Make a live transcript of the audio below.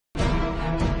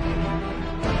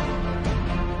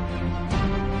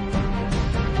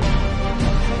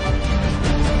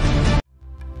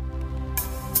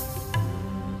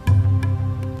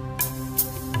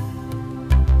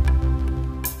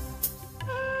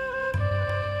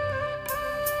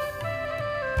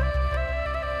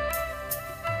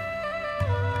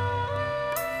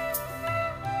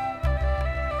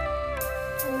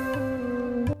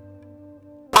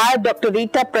by Dr.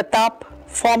 Rita Pratap,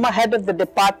 former head of the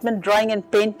Department Drawing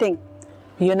and Painting,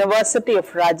 University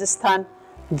of Rajasthan,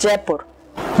 Jaipur.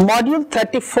 Module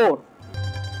 34.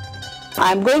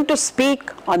 I am going to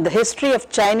speak on the history of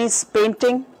Chinese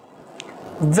painting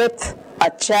with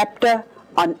a chapter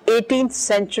on 18th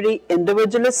century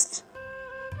individualists,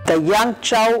 the Yang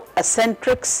Chow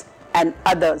eccentrics and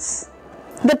others.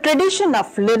 The tradition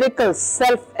of lyrical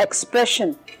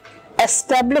self-expression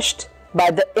established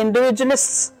by the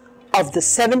individualists of the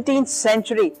 17th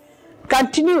century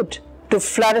continued to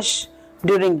flourish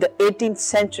during the 18th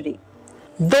century.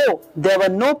 Though there were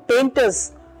no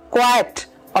painters quite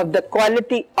of the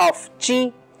quality of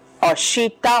Qi or Shi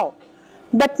Tao,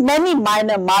 but many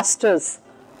minor masters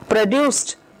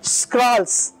produced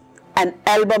scrolls and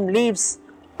album leaves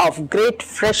of great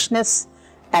freshness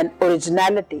and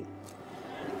originality.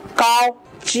 Cao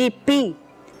Chi Pi,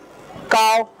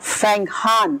 Cao Feng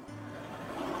Han,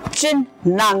 Qin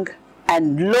Nang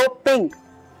and Lo Ping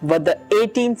were the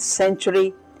 18th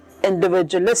century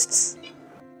individualists.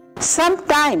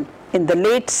 Sometime in the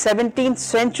late 17th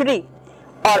century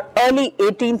or early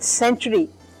 18th century,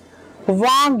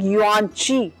 Wang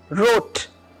Yuanqi wrote,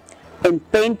 in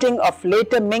painting of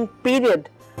later Ming period,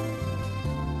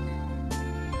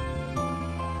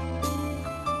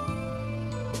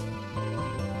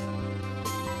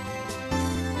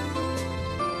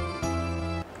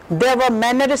 there were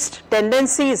mannerist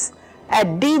tendencies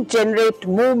and degenerate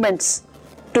movements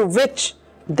to which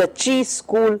the Qi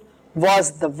school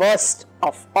was the worst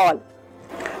of all.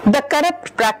 The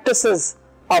corrupt practices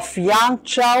of Yang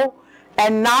Chow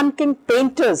and Nanking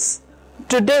painters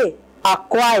today are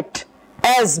quite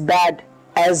as bad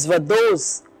as were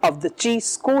those of the Qi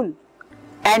school,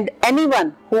 and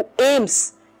anyone who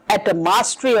aims at a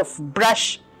mastery of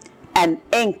brush and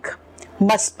ink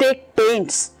must take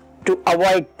pains to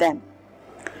avoid them.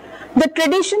 The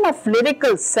tradition of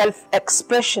lyrical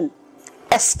self-expression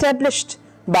established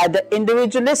by the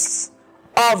individualists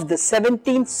of the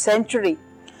 17th century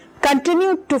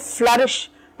continued to flourish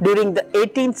during the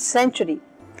 18th century.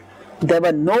 There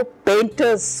were no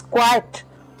painters quite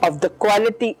of the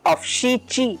quality of Shi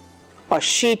Qi or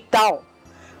Shi Tao,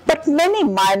 but many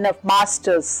minor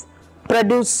masters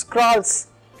produced scrolls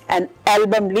and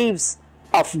album leaves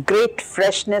of great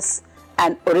freshness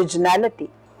and originality.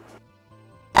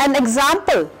 An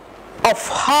example of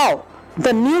how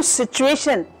the new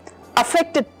situation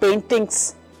affected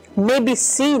paintings may be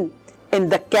seen in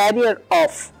the career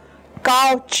of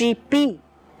Cao Chi Pi,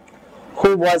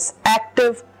 who was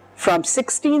active from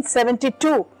 1672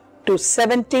 to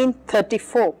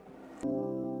 1734.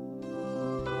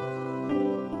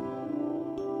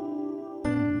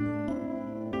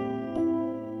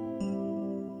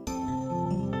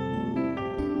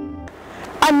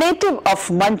 A native of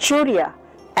Manchuria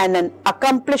and an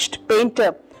accomplished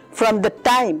painter from the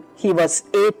time he was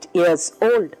 8 years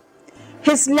old,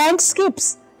 his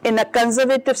landscapes in a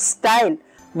conservative style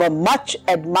were much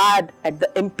admired at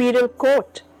the imperial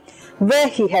court, where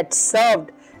he had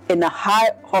served in a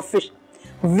high official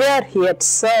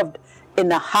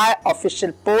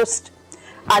post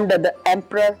under the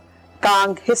Emperor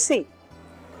Kang Hisi.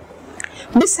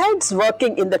 Besides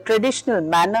working in the traditional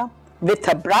manner with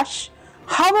a brush,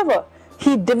 however,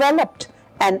 he developed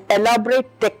an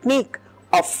elaborate technique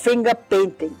of finger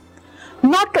painting,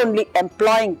 not only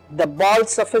employing the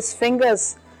balls of his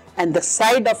fingers and the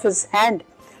side of his hand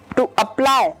to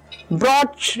apply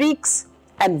broad streaks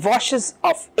and washes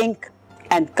of ink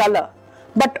and color,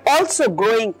 but also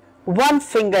growing one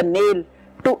fingernail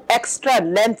to extra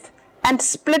length and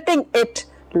splitting it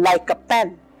like a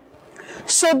pen,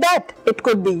 so that it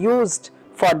could be used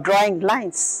for drawing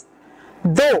lines.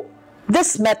 Though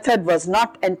this method was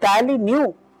not entirely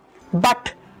new,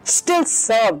 but still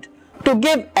served to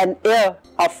give an air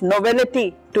of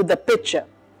novelty to the picture,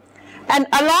 and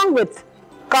along with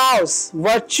Cao's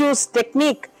virtuous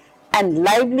technique and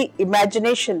lively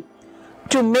imagination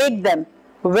to make them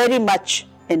very much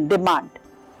in demand.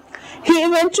 He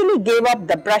eventually gave up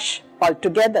the brush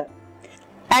altogether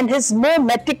and his more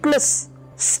meticulous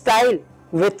style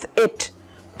with it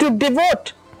to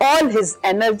devote all his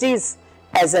energies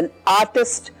as an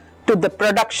artist to the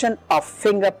production of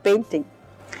finger painting.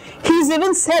 He is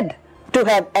even said to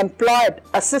have employed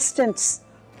assistants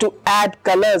to add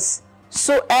colors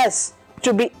so as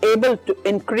to be able to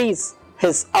increase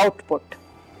his output.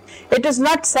 It is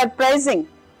not surprising,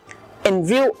 in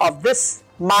view of this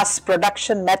mass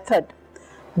production method,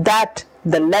 that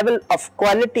the level of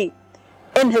quality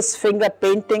in his finger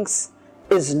paintings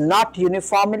is not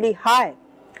uniformly high.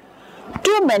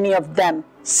 Too many of them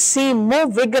seem more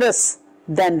vigorous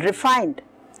than refined,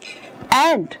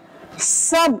 and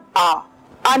Some are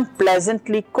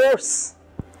unpleasantly coarse.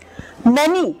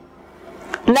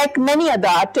 Like many other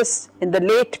artists in the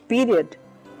late period,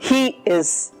 he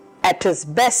is at his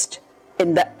best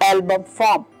in the album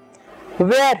form,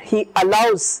 where he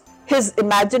allows his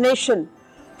imagination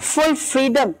full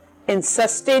freedom in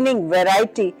sustaining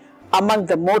variety among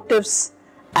the motifs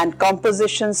and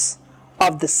compositions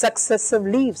of the successive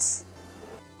leaves.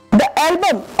 The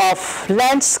album of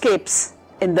landscapes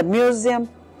in the Museum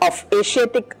of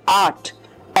Asiatic Art,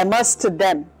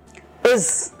 Amsterdam,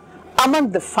 is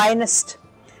among the finest,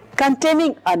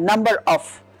 containing a number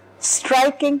of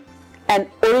striking and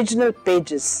original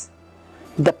pages.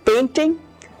 The painting,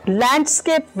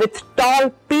 Landscape with Tall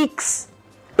Peaks,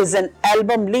 is an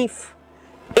album leaf,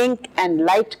 ink and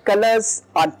light colors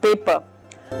on paper.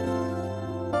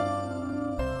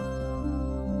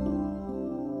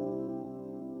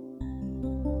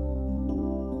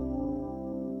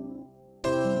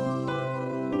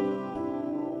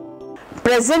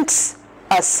 Presents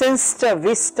a sinister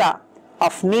vista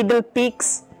of needle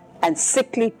peaks and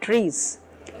sickly trees,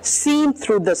 seen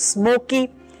through the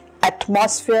smoky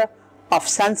atmosphere of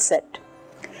sunset.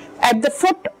 At the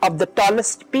foot of the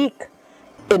tallest peak,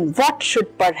 in what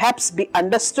should perhaps be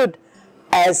understood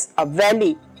as a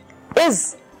valley,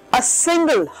 is a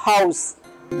single house.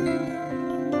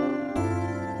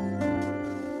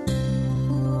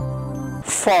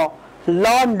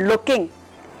 Forlorn looking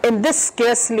in this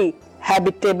scarcely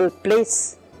habitable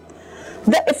place.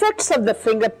 The effects of the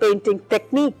finger painting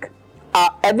technique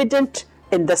are evident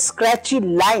in the scratchy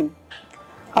line.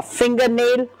 A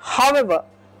fingernail, however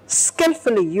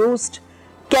skillfully used,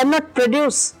 cannot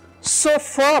produce so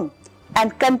firm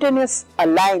and continuous a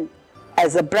line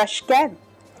as a brush can.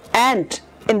 And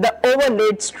in the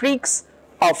overlaid streaks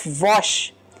of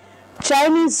wash,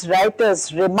 Chinese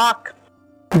writers remark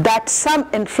that some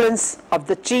influence of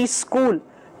the Chi school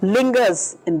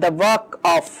lingers in the work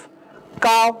of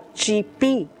Cao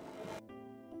Chi.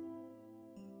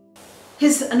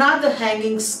 His another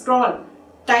hanging scroll,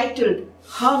 titled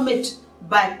Hermit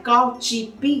by Cao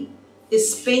Chi,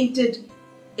 is painted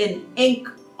in ink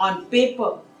on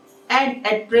paper and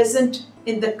at present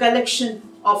in the collection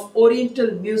of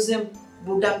Oriental Museum,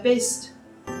 Budapest.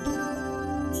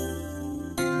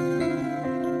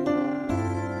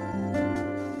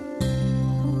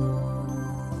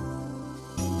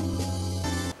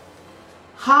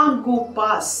 Hanggu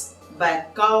Pass by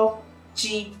Cao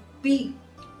Chi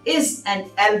is an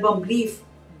album leaf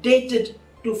dated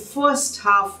to first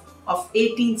half of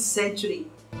 18th century.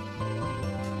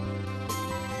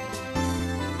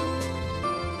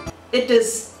 It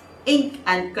is ink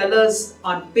and colors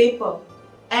on paper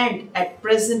and at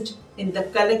present in the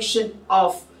collection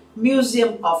of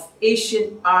Museum of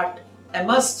Asian Art,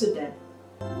 Amsterdam.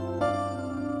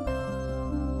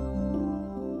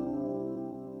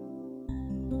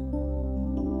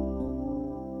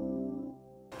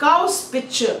 Cao's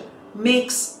picture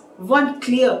makes one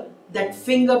clear that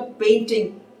finger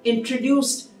painting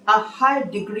introduced a high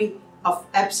degree of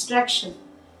abstraction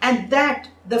and that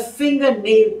the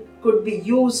fingernail could be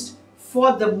used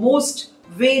for the most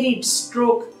varied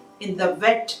stroke in the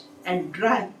wet and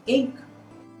dry ink.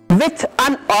 With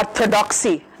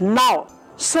unorthodoxy now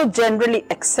so generally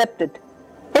accepted,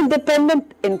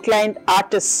 independent inclined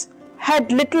artists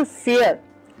had little fear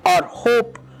or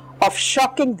hope of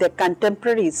shocking their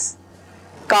contemporaries.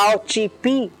 Cao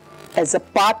Chi, as a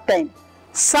part-time,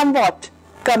 somewhat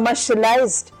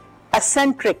commercialized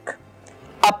eccentric,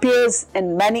 appears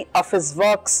in many of his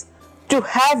works to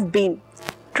have been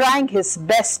trying his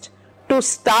best to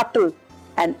startle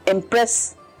and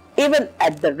impress, even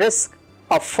at the risk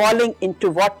of falling into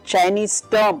what Chinese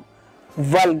term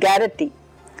vulgarity.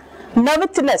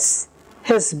 Nevertheless,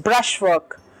 his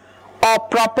brushwork, or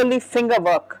properly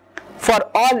fingerwork, for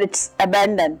all its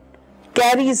abandon,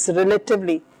 carries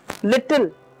relatively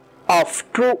little of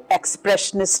true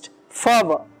expressionist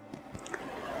fervor.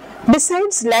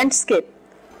 Besides landscape,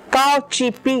 Cao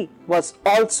Chi was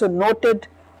also noted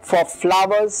for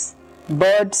flowers,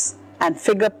 birds, and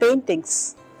figure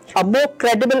paintings. A more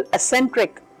credible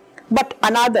eccentric, but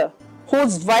another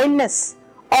whose wildness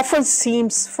often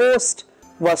seems forced,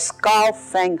 was Cao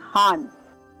Feng Han.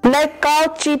 Like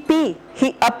Cao Chi,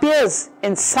 he appears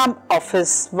in some of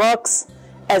his works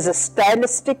as a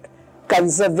stylistic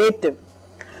conservative,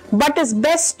 but is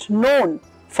best known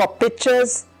for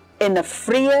pictures in a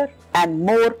freer and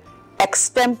more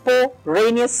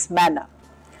extemporaneous manner,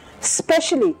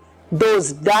 especially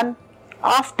those done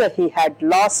after he had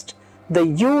lost the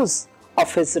use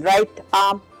of his right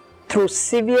arm through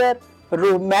severe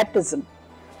rheumatism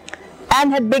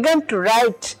and had begun to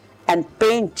write and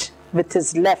paint with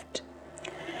his left.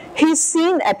 He is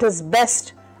seen at his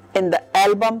best in the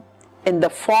album in the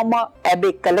former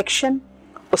Abbey collection,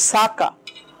 Osaka,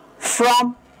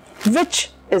 from which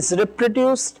is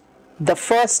reproduced the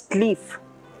first leaf.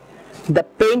 The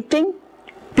painting,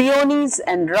 Peonies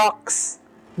and Rocks,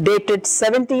 dated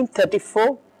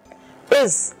 1734,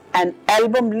 is an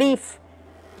album leaf,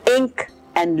 ink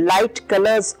and light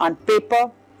colors on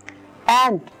paper,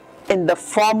 and in the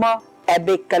former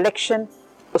Abbey collection,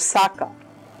 Osaka.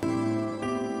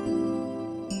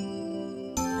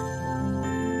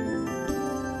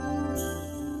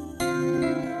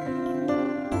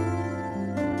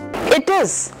 It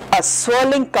is a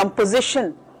swirling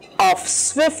composition of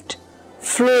swift,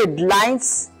 fluid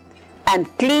lines and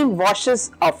clean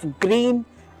washes of green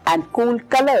and cool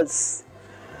colors.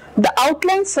 The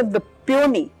outlines of the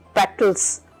peony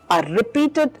petals are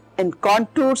repeated in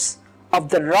contours of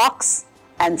the rocks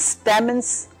and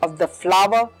stamens of the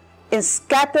flower in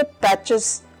scattered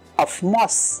patches of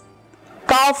moss.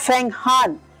 Cao Feng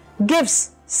Han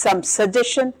gives some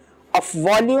suggestion of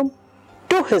volume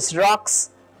to his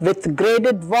rocks with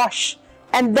graded wash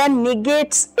and then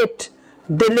negates it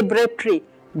deliberately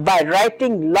by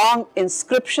writing long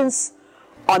inscriptions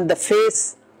on the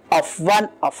face of one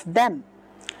of them.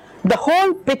 The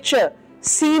whole picture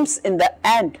seems in the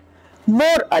end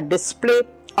more a display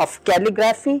of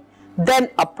calligraphy than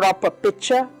a proper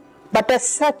picture, but as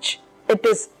such it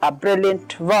is a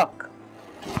brilliant work.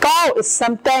 Cao is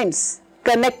sometimes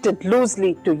connected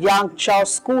loosely to Yang Chow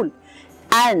school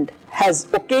and has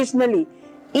occasionally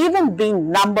even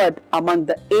been numbered among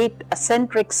the 8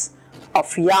 eccentrics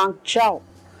of Yang Chow,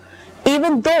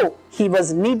 even though he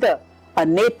was neither a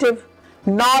native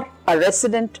nor a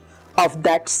resident of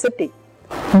that city.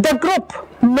 The group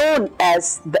known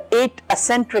as the 8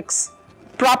 eccentrics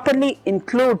properly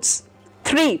includes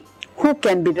 3 who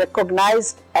can be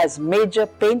recognized as major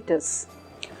painters: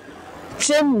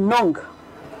 Chin Nung,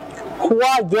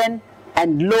 Hua Yen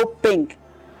and Lo Ping,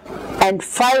 and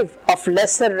 5 of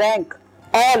lesser rank,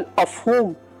 all of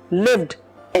whom lived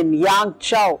in Yang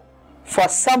Chow for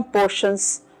some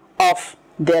portions of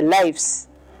their lives.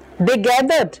 They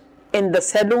gathered in the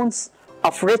saloons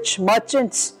of rich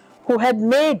merchants who had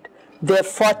made their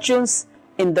fortunes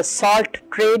in the salt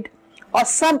trade or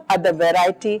some other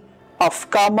variety of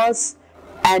commerce,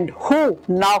 and who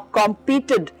now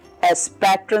competed as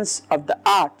patrons of the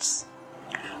arts,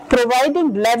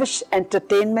 providing lavish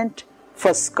entertainment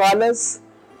for scholars,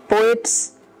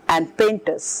 poets, and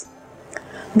painters.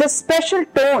 The special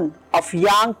tone of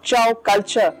Yang Chow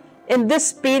culture in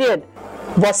this period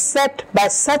was set by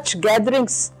such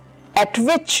gatherings at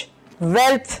which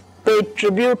wealth paid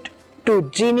tribute to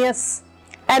genius,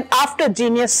 and after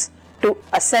genius to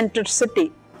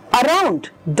eccentricity.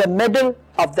 Around the middle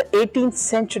of the 18th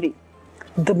century,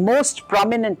 the most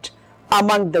prominent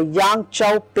among the Yang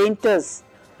Chow painters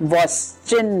was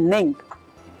Chin Ning.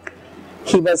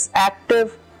 He was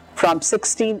active from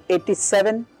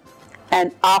 1687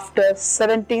 and after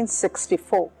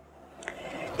 1764.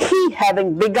 He,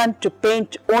 having begun to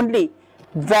paint only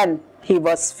when he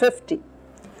was 50,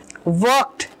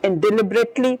 worked in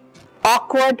deliberately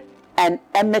awkward and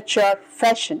amateur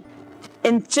fashion.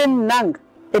 In Chin Nung,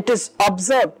 it is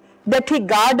observed that he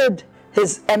guarded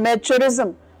his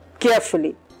amateurism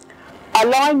carefully,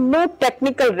 allowing no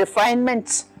technical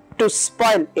refinements to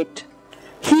spoil it.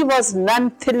 He was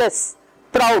nonetheless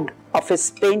proud of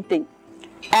his painting,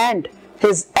 and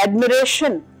his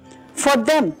admiration for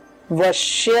them was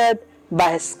shared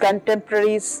by his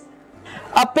contemporaries.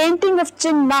 A painting of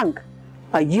Chin Nung,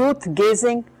 a youth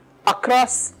gazing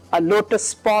across a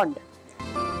lotus pond.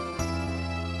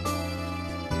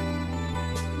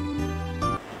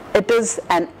 It is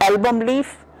an album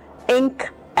leaf, ink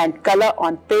and color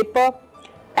on paper,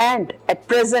 and at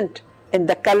present in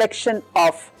the collection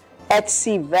of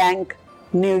H.C. Wang,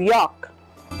 New York.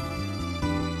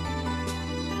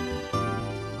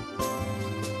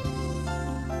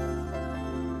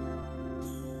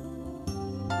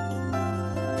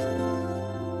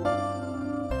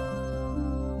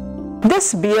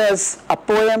 This bears a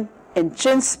poem in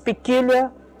Chin's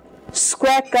peculiar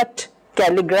square-cut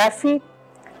calligraphy,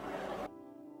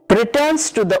 returns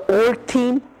to the old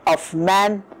theme of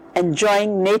man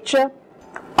enjoying nature.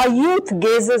 A youth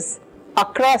gazes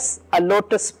across a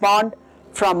lotus pond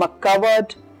from a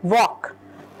covered walk,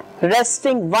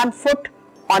 resting one foot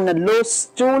on a low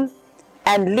stool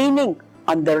and leaning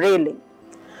on the railing.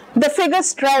 The figure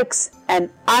strikes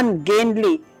an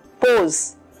ungainly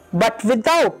pose, but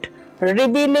without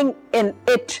revealing in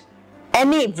it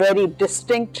any very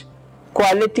distinct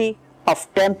quality of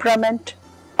temperament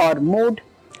or mood,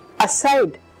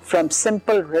 aside from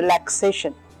simple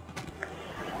relaxation.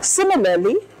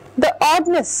 Similarly, the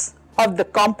oddness of the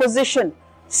composition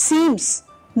seems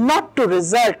not to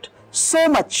result so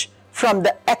much from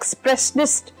the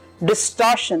expressionist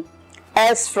distortion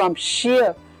as from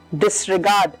sheer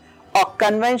disregard or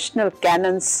conventional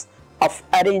canons of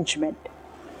arrangement.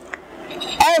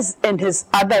 As in his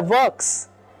other works,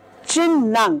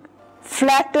 Chin Nung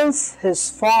flattens his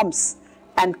forms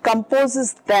and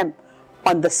composes them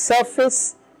on the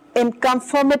surface in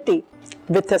conformity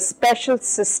with a special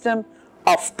system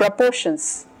of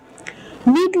proportions.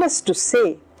 Needless to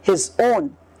say, his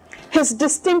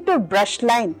distinctive brush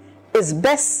line is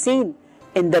best seen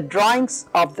in the drawings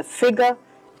of the figure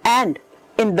and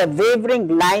in the wavering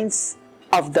lines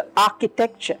of the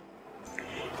architecture.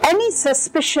 Any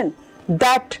suspicion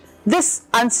that this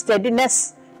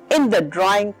unsteadiness in the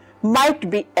drawing might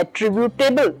be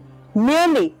attributable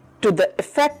merely to the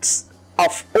effects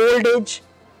of old age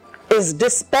is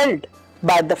dispelled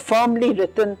by the firmly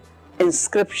written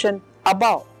inscription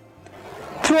above.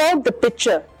 Throughout the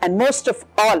picture, and most of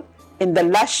all in the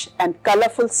lush and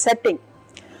colorful setting,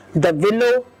 the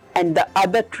willow and the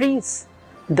other trees,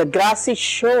 the grassy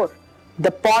shore,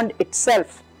 the pond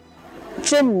itself,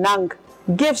 Chin Nung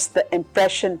gives the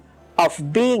impression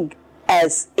of being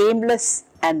as aimless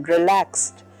and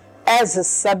relaxed as his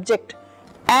subject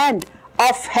and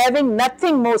of having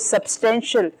nothing more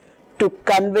substantial to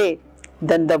convey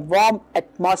than the warm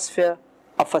atmosphere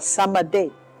of a summer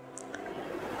day.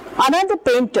 Another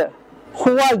painter,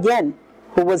 Hua Yan,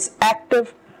 who was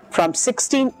active from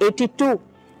 1682 to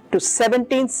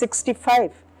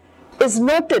 1765, is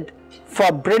noted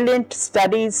for brilliant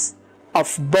studies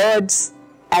of birds,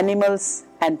 animals,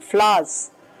 and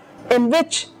flowers, in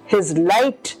which his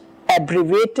light,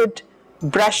 abbreviated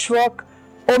brushwork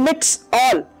omits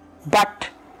all but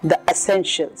the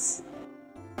essentials.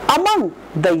 Among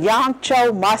the Yang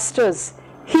Chow masters,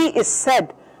 he is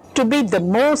said to be the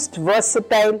most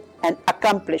versatile and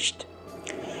accomplished.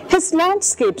 His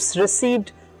landscapes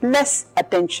received less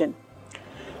attention.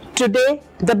 Today,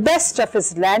 the best of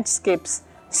his landscapes,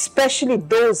 especially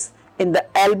those in the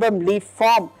album leaf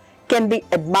form, can be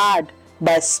admired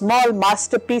by small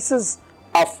masterpieces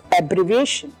of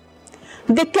abbreviation.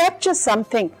 They capture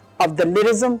something of the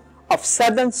lyrism of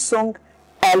Southern Sung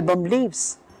album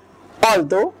leaves,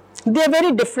 although they are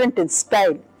very different in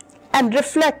style and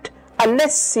reflect a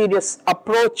less serious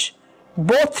approach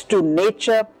both to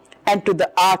nature and to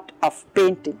the art of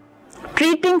painting.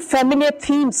 Treating familiar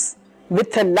themes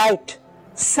with a light,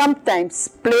 sometimes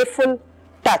playful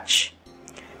touch.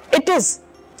 It is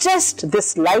just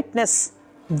this lightness,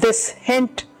 this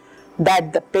hint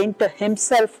that the painter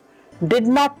himself did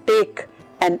not take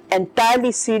an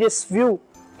entirely serious view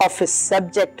of his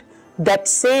subject that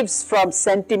saves from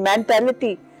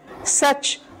sentimentality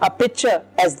such a picture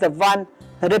as the one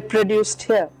reproduced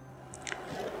here.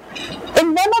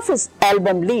 In one of his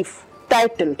album leaf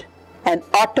titled An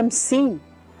Autumn Scene,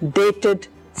 dated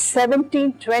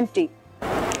 1720,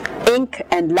 ink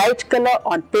and light color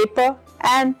on paper,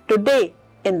 and today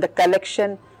in the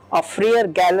collection of Rear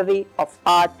Gallery of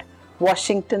Art,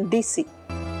 Washington, D.C.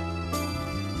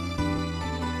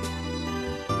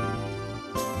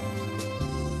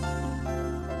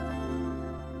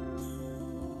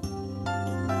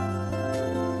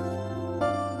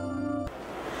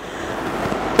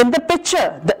 In the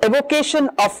picture, the evocation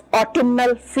of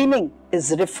autumnal feeling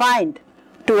is refined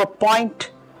to a point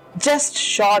just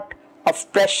short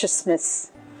of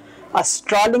preciousness. A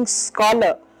strolling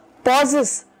scholar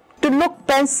pauses to look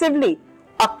pensively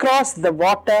across the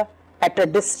water at a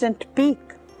distant peak.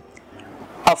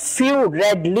 A few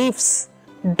red leaves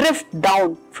drift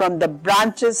down from the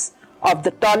branches of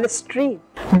the tallest tree,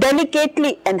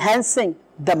 delicately enhancing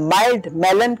the mild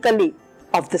melancholy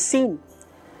of the scene.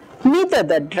 Neither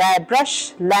the dry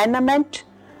brush lineament,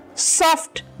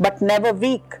 soft but never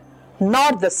weak,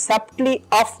 nor the subtly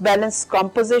off-balanced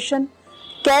composition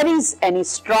carries any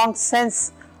strong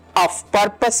sense of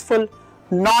purposeful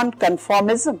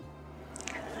non-conformism.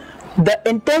 The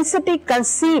intensity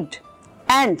conceived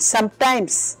and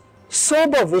sometimes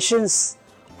sober visions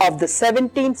of the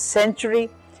 17th century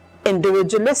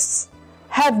individualists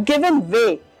have given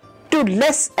way to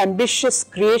less ambitious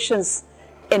creations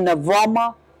in a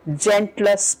warmer,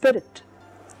 gentler spirit.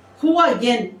 Hua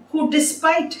Yan, who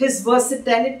despite his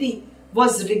versatility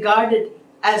was regarded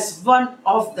as one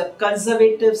of the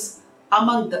conservatives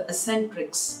among the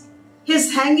eccentrics.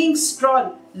 His hanging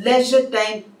stroll, leisure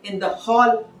time in the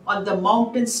hall on the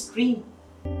mountain stream,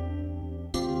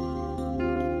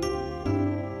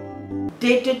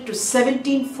 dated to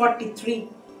 1743,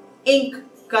 ink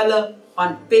color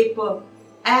on paper,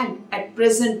 and at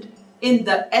present in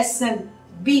the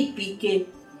SMBPK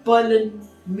Berlin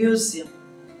Museum.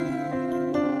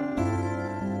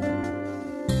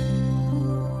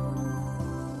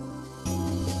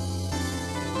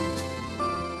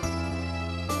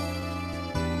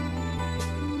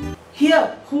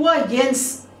 Here, Hua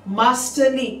Yen's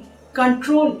masterly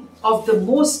control of the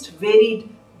most varied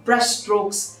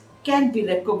brushstrokes can be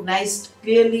recognized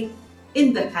clearly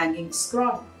in the hanging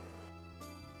scroll.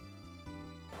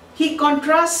 He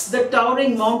contrasts the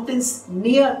towering mountains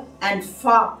near and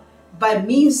far by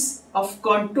means of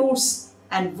contours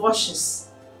and washes,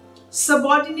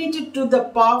 subordinated to the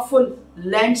powerful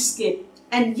landscape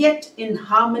and yet in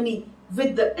harmony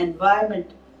with the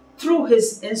environment. Through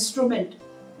his instrument,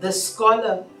 the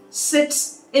scholar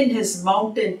sits in his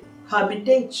mountain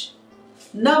hermitage.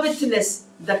 Nevertheless,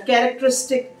 the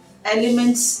characteristic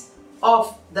elements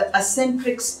of the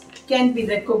eccentrics can be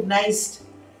recognized: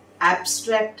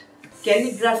 abstract,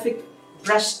 calligraphic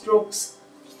brushstrokes,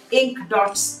 ink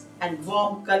dots, and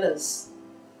warm colors.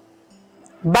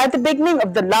 By the beginning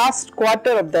of the last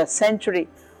quarter of the century,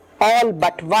 all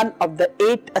but one of the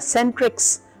 8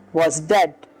 eccentrics was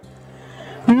dead.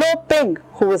 Lo Ping,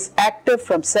 who was active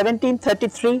from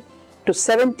 1733 to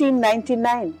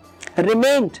 1799,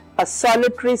 remained a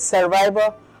solitary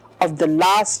survivor of the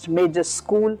last major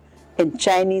school in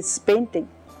Chinese painting.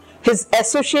 His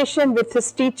association with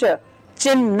his teacher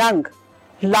Qin Nung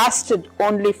lasted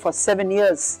only for 7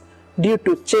 years due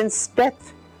to Qin's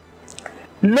death.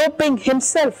 Lo Ping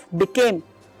himself became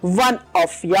one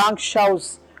of Yang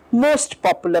Shao's most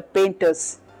popular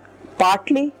painters,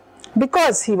 partly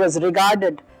because he was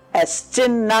regarded as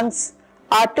Qin Nung's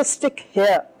artistic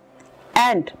heir,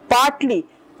 and partly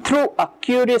through a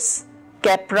curious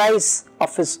caprice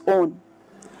of his own.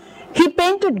 He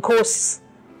painted ghosts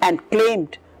and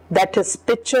claimed that his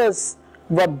pictures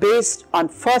were based on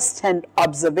first-hand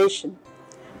observation.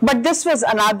 But this was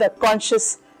another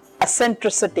conscious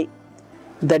eccentricity.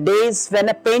 The days when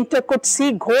a painter could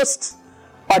see ghosts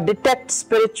or detect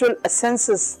spiritual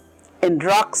essences in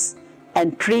rocks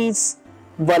and trees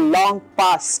were long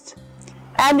past,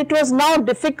 and it was now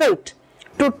difficult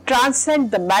to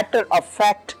transcend the matter of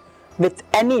fact with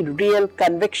any real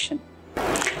conviction.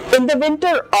 In the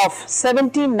winter of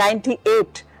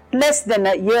 1798, less than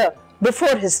a year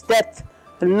before his death,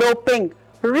 Lo Ping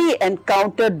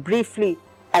re-encountered briefly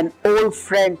an old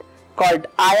friend called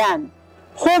Ayan,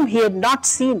 whom he had not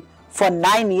seen for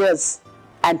 9 years,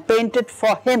 and painted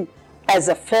for him as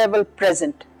a farewell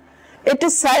present. It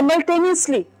is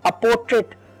simultaneously a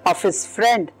portrait of his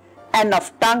friend and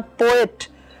of Tang poet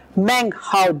Meng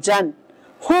Hao Zhen,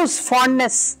 whose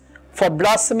fondness for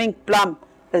blossoming plum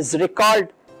is recalled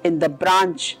in the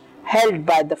branch held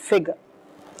by the figure.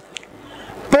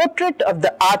 Portrait of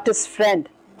the artist's friend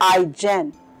I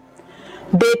Zhen,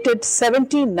 dated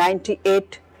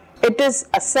 1798. It is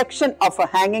a section of a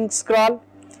hanging scroll,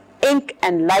 ink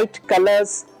and light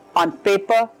colors on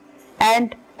paper,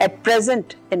 and at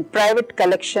present in private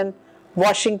collection,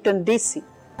 Washington, D.C.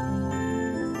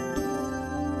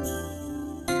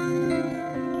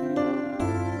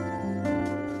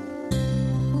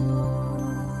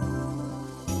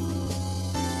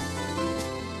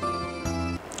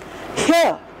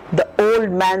 Here, the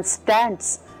old man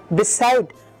stands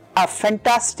beside a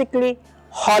fantastically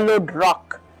hollowed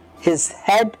rock, his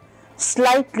head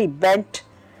slightly bent,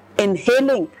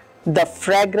 inhaling the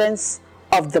fragrance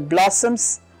of the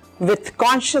blossoms with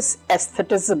conscious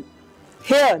aestheticism.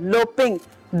 Here, Lo Ping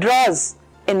draws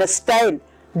in a style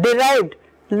derived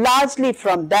largely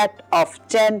from that of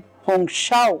Chen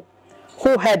Hongshao,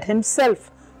 who had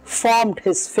himself formed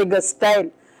his figure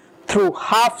style through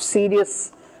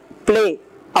half-serious play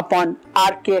upon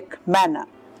archaic manner.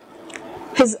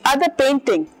 His other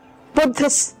painting,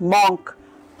 Buddhist Monk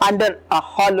Under a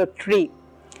Hollow Tree.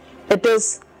 It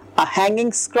is a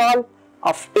hanging scroll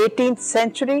of 18th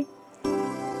century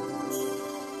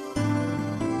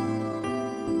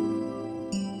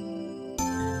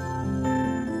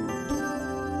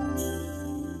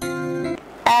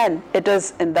and it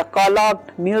is in the Collard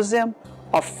Museum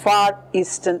of Far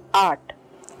Eastern Art.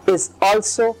 Is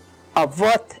also a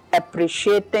worth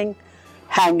appreciating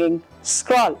hanging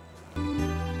scroll.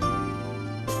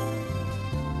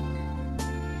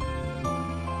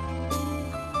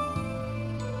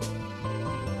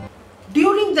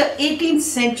 During the 18th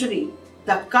century,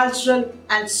 the cultural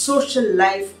and social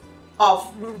life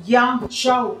of Yang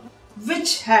Shao,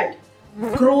 which had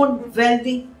grown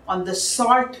wealthy on the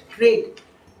salt trade,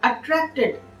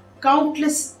 attracted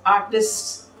countless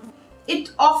artists.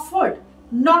 It offered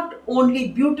not only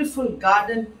beautiful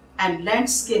garden and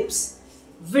landscapes,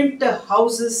 winter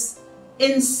houses,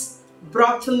 inns,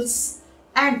 brothels,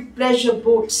 and pleasure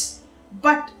boats,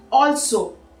 but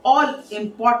also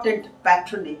all-important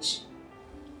patronage.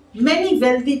 Many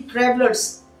wealthy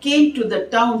travelers came to the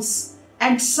towns,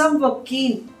 and some were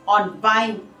keen on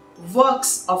buying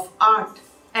works of art,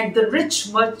 and the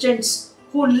rich merchants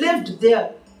who lived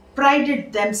there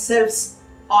prided themselves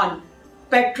on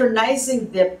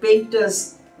patronizing their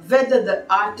painters, whether the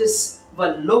artists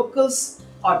were locals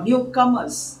or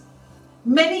newcomers.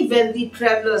 Many wealthy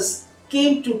travelers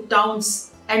came to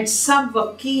towns, and some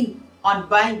were keen on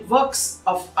buying works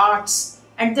of arts,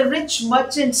 and the rich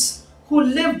merchants who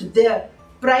lived there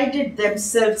prided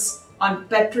themselves on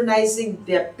patronizing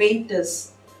their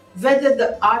painters, whether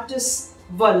the artists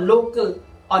were local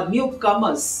or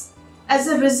newcomers. As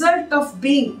a result of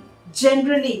being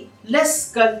generally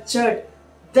less cultured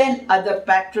than other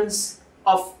patrons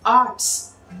of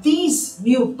arts, these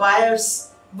new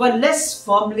buyers were less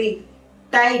firmly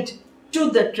tied to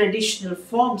the traditional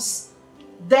forms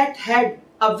that had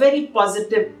a very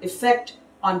positive effect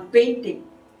on painting.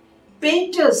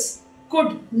 Painters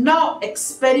could now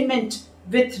experiment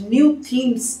with new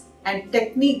themes and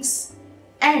techniques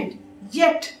and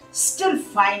yet still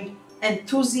find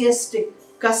enthusiastic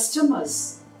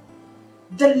customers.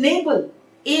 The label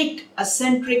 8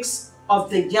 eccentrics of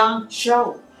the Yang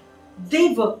Chow,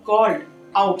 they were called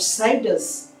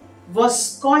outsiders,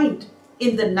 was coined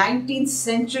in the 19th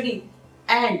century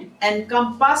and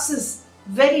encompasses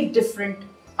very different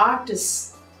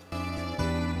artists.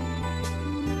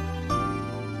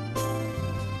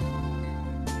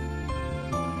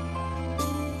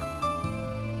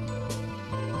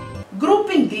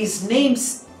 Grouping these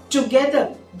names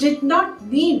together did not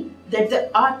mean that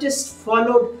the artist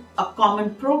followed a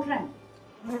common program,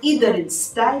 either in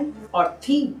style or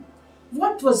theme.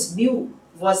 What was new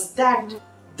was that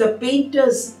the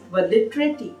painters were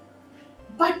literati,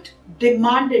 but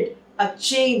demanded a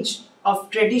change of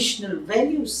traditional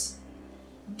values.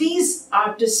 These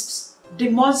artists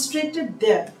demonstrated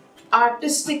their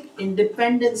artistic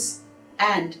independence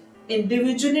and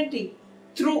individuality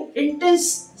through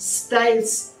intense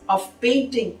styles of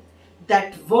painting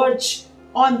that verge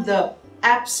on the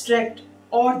abstract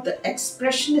or the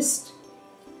expressionist.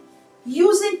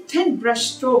 Using thin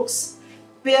brush strokes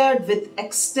paired with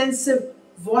extensive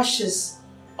washes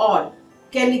or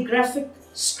calligraphic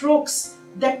strokes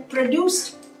that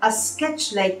produced a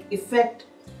sketch-like effect,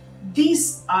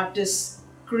 these artists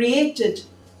created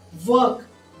work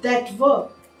that were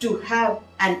to have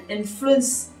an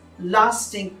influence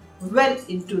lasting well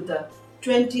into the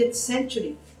 20th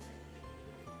century.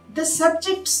 The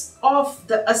subjects of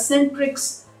the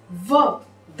eccentrics were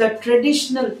the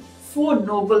traditional four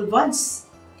noble ones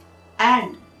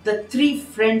and the three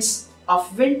friends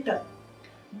of winter,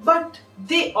 but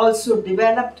they also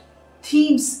developed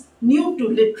themes new to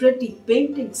literary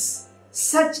paintings,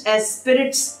 such as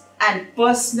spirits and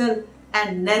personal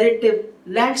and narrative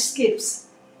landscapes,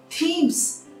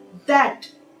 themes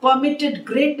that permitted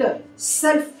greater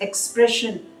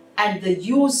self-expression and the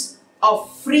use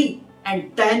of free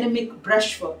and dynamic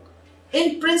brushwork.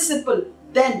 In principle,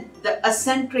 then, the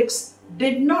eccentrics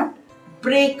did not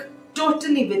break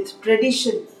totally with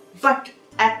tradition, but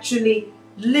actually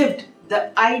lived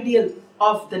the ideal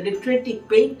of the literary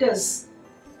painters,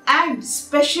 and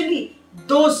especially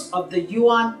those of the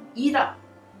Yuan era.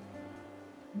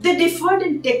 They differed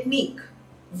in technique.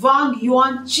 Wang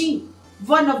Yuanqi,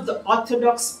 one of the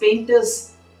orthodox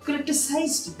painters,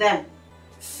 criticized them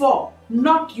for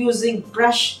not using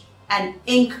brush and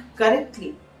ink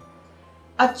correctly,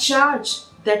 a charge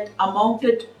that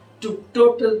amounted to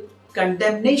total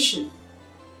condemnation.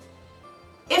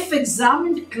 If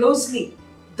examined closely,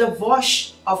 the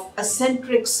wash of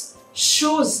eccentrics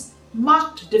shows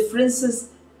marked differences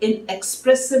in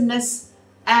expressiveness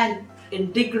and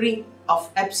in degree of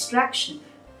abstraction.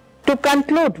 To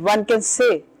conclude, one can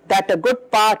say that a good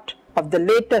part of the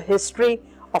later history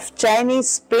of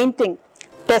Chinese painting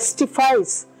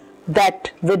testifies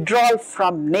that withdrawal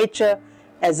from nature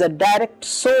as a direct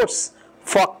source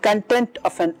for content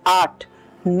of an art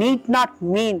need not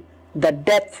mean the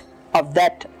death of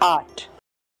that art.